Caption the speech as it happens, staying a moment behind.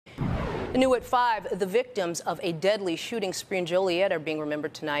New at 5, the victims of a deadly shooting spree in Joliet are being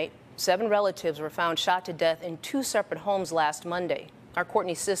remembered tonight. 7 relatives were found shot to death in 2 separate homes last Monday. Our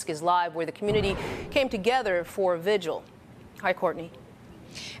Courtney Sisk is live where the community came together for a vigil. Hi, Courtney.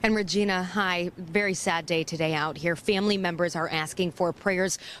 And Regina, hi. Very sad day today out here. Family members are asking for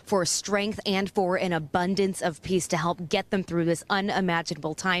prayers for strength and for an abundance of peace to help get them through this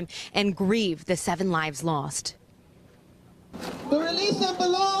unimaginable time and grieve the 7 lives lost. We're releasing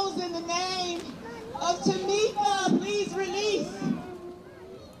balloons in the name of Tamika. Please release.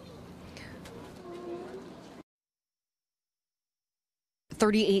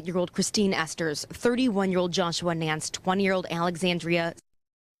 "38-year-old Christine Esters, 31-year-old Joshua Nance, 20-year-old Alexandria,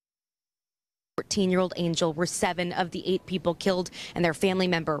 14-year-old Angel were 7 of the 8 people killed, and their family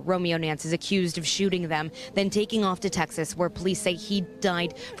member, Romeo Nance, is accused of shooting them, then taking off to Texas, where police say he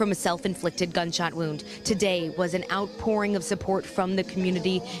died from a self-inflicted gunshot wound. Today was an outpouring of support from the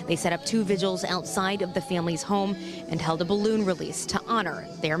community. They set up 2 vigils outside of the family's home and held a balloon release to honor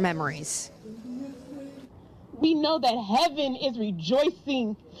their memories. We know that heaven is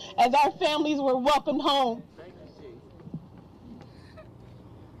rejoicing as our families were welcomed home.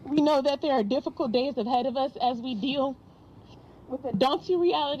 We know that there are difficult days ahead of us as we deal with the daunting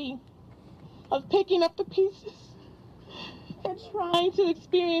reality of picking up the pieces and trying to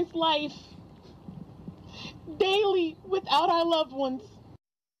experience life daily without our loved ones.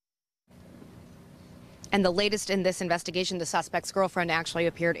 And the latest in this investigation, the suspect's girlfriend actually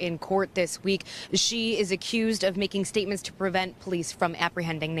appeared in court this week. She is accused of making statements to prevent police from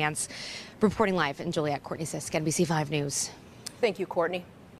apprehending Nance. Reporting live in Joliet, Courtney Sisk, NBC5 News. Thank you, Courtney.